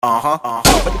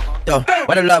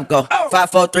Where the love go? 5,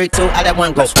 4, 3, 2, I let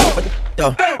one go.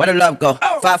 Where the love go?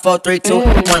 5, 4, 3, 2, 1.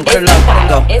 Where the love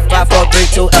go? 5, 4, 3,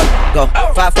 2, up, go.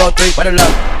 5, 4, 3. Where the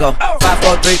love go? 5,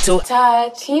 4, 3, 2.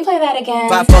 Touch. Can you play that again?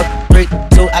 5, 4, 3,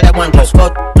 2, I let one go.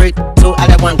 4, 3, 2, I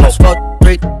let one go. 4,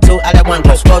 3, 2, I let one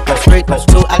go. 4, 3,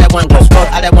 2, I let one go. 4,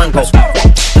 I let one go.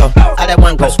 I let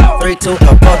one go. 3, 2,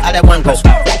 4, I let one go.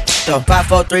 5,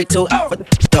 4, 3, 2, 3,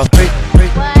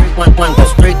 1, 1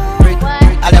 goes. 3,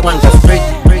 I let one go. 3,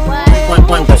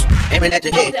 1 goes. Aiming at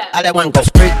your head. I let one go.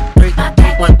 3,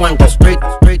 1 goes. 3,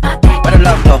 where the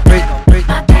love go? 3,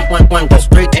 1 goes.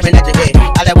 3, aiming at your head.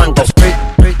 I let one go. 3,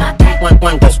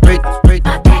 1 goes. 3,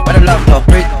 where the love go?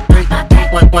 3,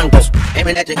 1 goes.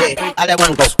 Aiming at your head. I let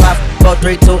one go. 5, 4,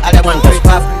 3, 2. I let one go.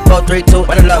 5, 4, 3, 2.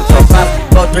 Where the love go?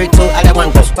 5, 4, 3, 2. I let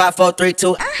one go. 5, 4, 3,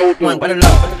 2, 1. Where the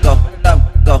love go? Love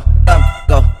go. Love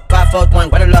go. 5, 4, 1.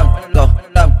 Where the love go?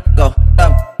 Love go.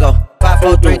 Love go. 5,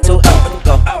 4, 3, 2, up,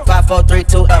 go. 5, 4, 3,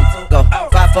 2, up, go.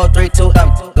 5, 4, 3, 2,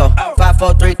 up, go. 5,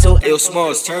 4, 3, 2. Yo,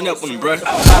 Smallz, turn up on him, bruh.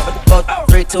 5, 4,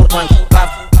 3, 2, 1. 5,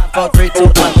 4, 3, 2,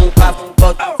 1. 5,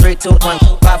 4, 3, 2, 1.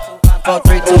 5, 4,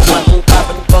 3, 2, 1.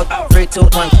 5, 4, 3, 2,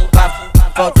 1. 5,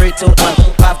 4, 3, 2, 1.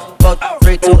 5, 4,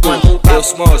 3, 2, 1. Yo,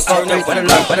 Smallz, turn up on him,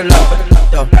 bruh. Where the love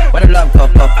go? Where the love go?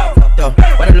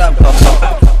 Where the love go?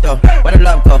 Where the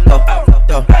love go?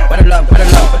 Where the love go?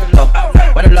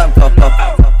 Where the love go?